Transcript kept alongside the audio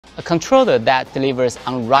a controller that delivers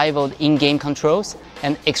unrivaled in-game controls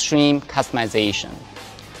and extreme customization.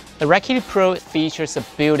 The Raikiri Pro features a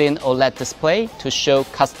built-in OLED display to show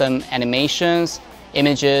custom animations,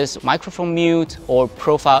 images, microphone mute, or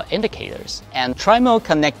profile indicators. And tri-mode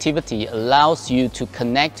connectivity allows you to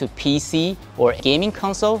connect to PC or gaming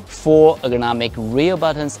console. 4 ergonomic rear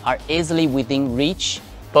buttons are easily within reach.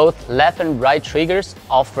 Both left and right triggers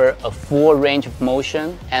offer a full range of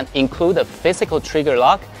motion and include a physical trigger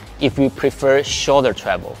lock if you prefer shorter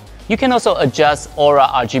travel. You can also adjust Aura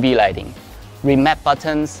RGB lighting, remap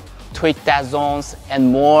buttons, tweak depth zones, and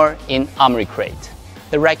more in Armoury Crate.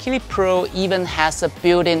 The Raikiri Pro even has a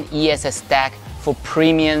built-in ESS stack for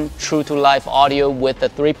premium true-to-life audio with a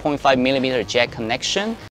 3.5mm jack connection.